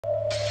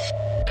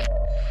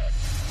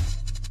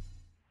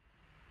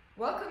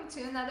Welcome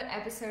to another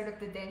episode of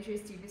the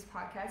Dangerous Divas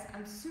podcast.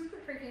 I'm super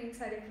freaking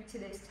excited for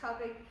today's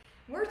topic.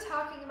 We're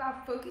talking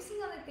about focusing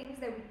on the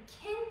things that we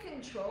can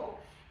control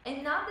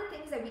and not the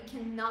things that we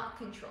cannot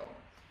control.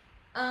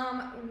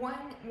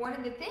 One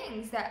of the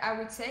things that I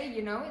would say,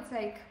 it's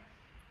like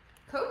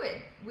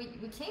COVID.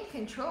 We can't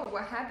control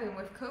what happened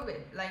with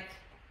COVID. Like,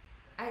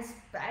 as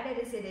bad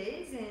as it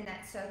is and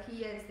as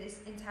sucky as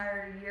this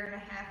entire year and a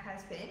half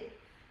has been,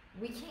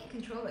 we can't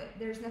control it.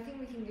 There's nothing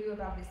we can do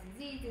about this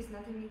disease. There's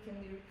nothing we can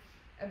do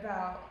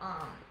about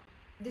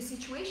the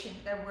situation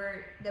that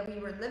we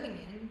were living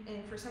in,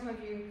 and for some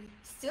of you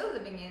still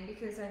living in,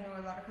 because I know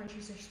a lot of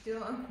countries are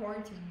still on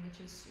quarantine,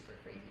 which is super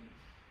crazy.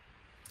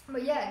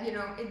 But yeah,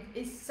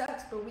 it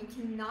sucks, but we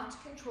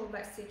cannot control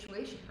that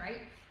situation,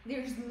 right?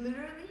 There's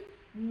literally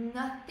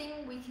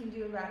nothing we can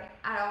do about it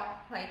at all.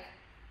 Like,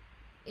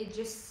 it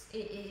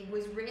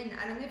was written,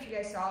 I don't know if you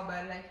guys saw,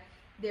 but like,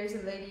 there's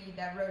a lady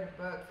that wrote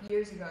a book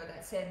years ago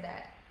that said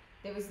that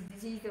there was a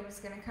disease that was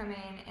going to come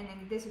in and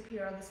then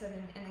disappear all of a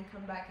sudden and then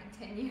come back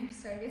in 10 years.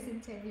 So I guess in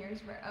 10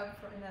 years we're up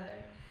for another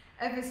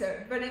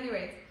episode. But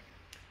anyways,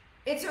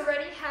 it's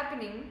already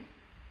happening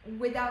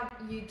without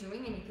you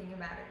doing anything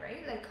about it,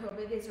 right? Like,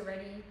 COVID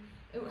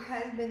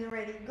has been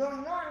already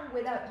going on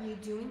without you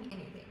doing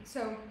anything.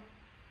 So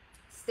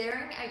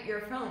staring at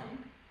your phone,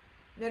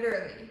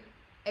 literally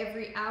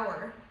every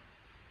hour,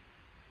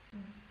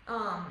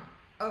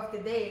 of the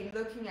day,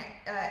 looking at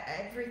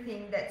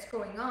everything that's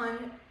going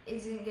on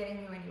isn't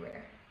getting you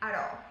anywhere at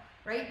all,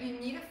 right? You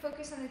need to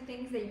focus on the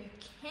things that you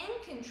can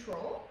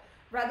control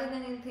rather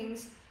than in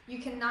things you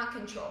cannot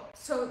control.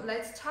 So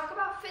let's talk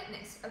about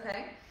fitness,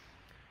 okay?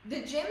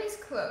 The gym is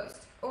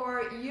closed,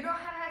 or you don't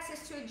have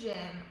access to a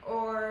gym,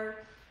 or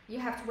you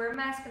have to wear a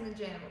mask in the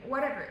gym,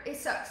 whatever. It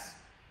sucks,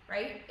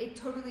 right? It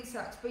totally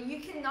sucks, but you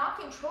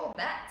cannot control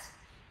that.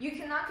 You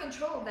cannot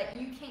control that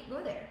you can't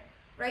go there,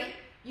 right?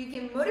 You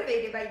can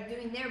motivate it by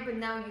doing there, but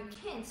now you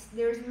can't.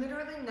 There's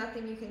literally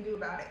nothing you can do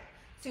about it.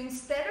 So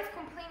instead of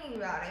complaining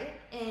about it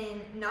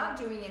and not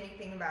doing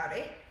anything about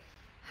it,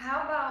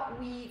 how about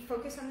we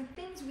focus on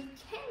the things we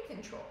can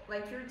control,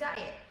 like your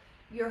diet,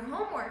 your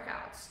home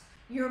workouts,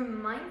 your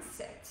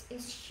mindset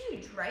is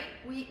huge, right?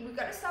 We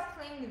gotta stop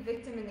playing the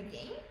victim in the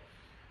game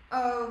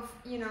of,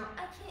 I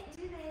can't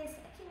do this,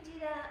 I can't do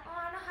that,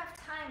 oh, I don't have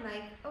time.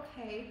 Like,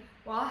 okay,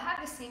 well, I'll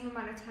have the same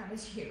amount of time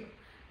as you.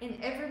 And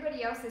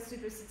everybody else that's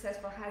super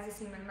successful has the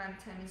same amount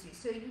of time as you.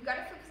 So you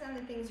gotta focus on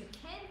the things you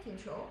can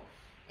control.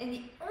 And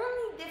the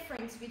only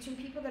difference between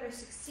people that are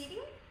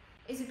succeeding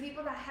is the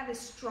people that have a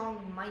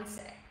strong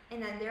mindset.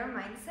 And that their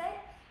mindset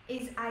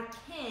is I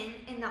can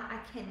and not I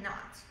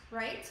cannot,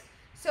 right?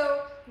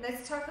 So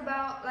let's talk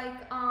about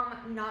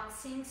not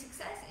seeing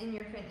success in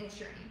your fitness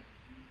journey.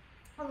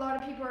 A lot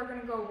of people are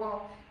gonna go,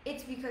 well,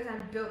 it's because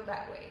I'm built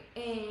that way,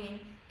 and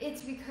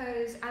it's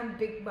because I'm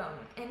big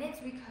bone, and it's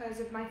because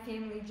of my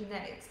family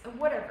genetics, and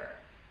whatever.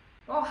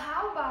 Well,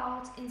 how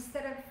about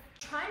instead of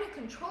trying to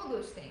control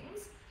those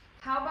things,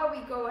 how about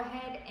we go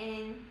ahead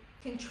and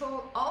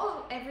control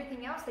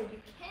everything else that you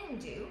can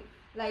do,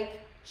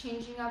 like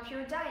changing up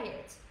your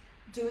diet,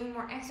 doing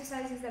more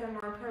exercises that are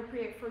more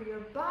appropriate for your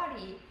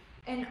body,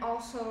 and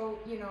also,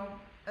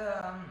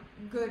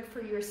 good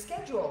for your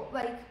schedule.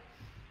 Like,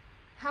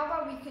 how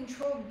about we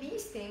control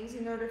these things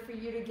in order for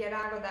you to get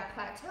out of that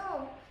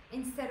plateau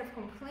instead of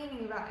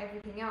complaining about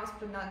everything else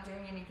but not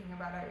doing anything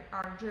about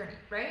our journey,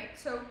 right?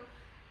 So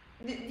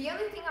the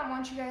other thing I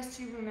want you guys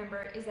to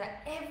remember is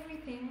that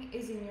everything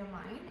is in your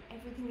mind.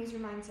 Everything is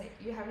your mindset.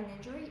 You have an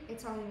injury,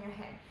 it's all in your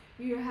head.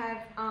 You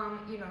have,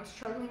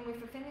 struggling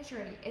with a fitness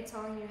journey, it's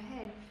all in your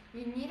head.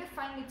 You need to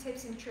find the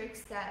tips and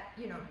tricks that,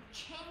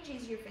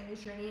 changes your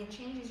fitness journey and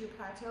changes your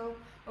plateau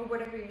or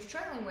whatever you're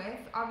struggling with.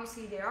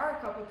 Obviously, there are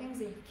a couple things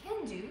that you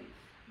can do,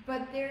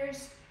 but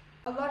there's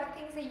a lot of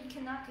things that you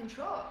cannot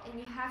control, and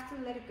you have to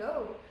let it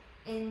go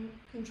and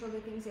control the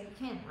things that you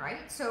can,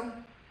 right? So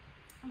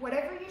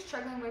whatever you're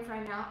struggling with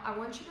right now, I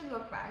want you to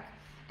look back,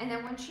 and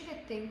I want you to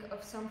think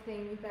of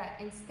something that,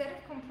 instead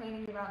of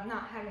complaining about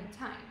not having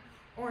time,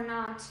 or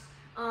not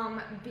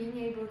being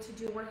able to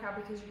do a workout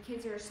because your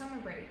kids are at summer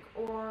break,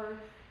 or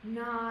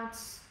not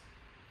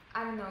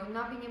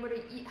being able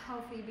to eat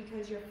healthy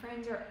because your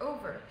friends are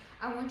over,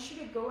 I want you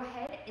to go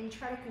ahead and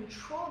try to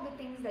control the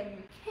things that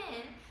you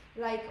can,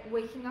 like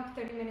waking up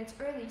 30 minutes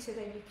early so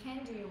that you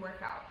can do your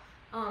workout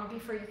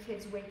before your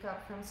kids wake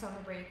up from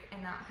summer break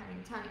and not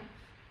having time.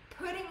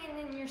 Putting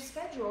in your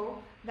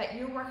schedule that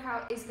your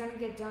workout is going to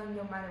get done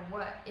no matter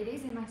what. It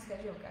is in my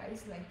schedule,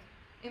 guys. Like,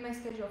 in my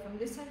schedule, from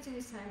this time to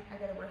this time, I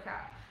gotta work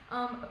out.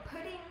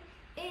 Putting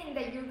in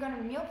that you're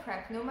gonna meal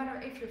prep, no matter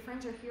if your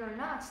friends are here or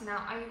not.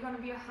 Now, are you gonna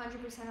be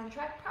 100% on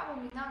track?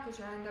 Probably not, because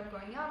you'll end up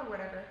going out or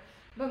whatever.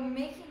 But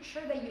making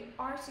sure that you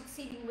are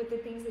succeeding with the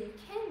things that you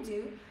can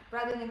do,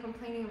 rather than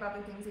complaining about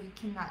the things that you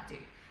cannot do.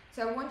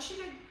 So I want you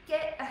to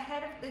get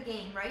ahead of the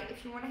game, right?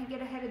 If you want to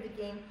get ahead of the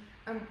game,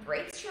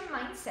 embrace your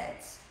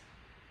mindsets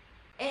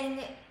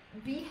and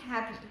be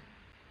happy.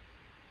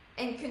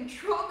 and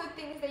control the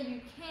things that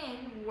you can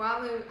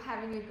while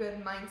having a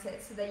good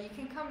mindset, so that you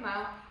can come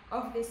out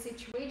of this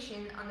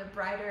situation on the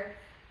brighter,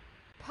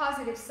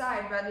 positive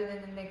side rather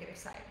than the negative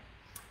side.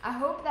 I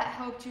hope that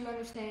helped you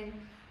understand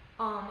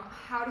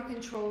how to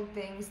control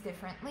things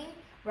differently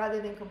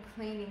rather than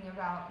complaining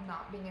about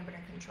not being able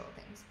to control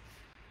things.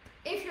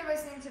 If you're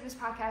listening to this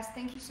podcast,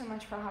 thank you so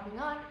much for hopping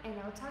on, and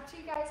I'll talk to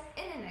you guys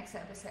in the next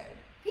episode.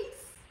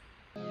 Peace!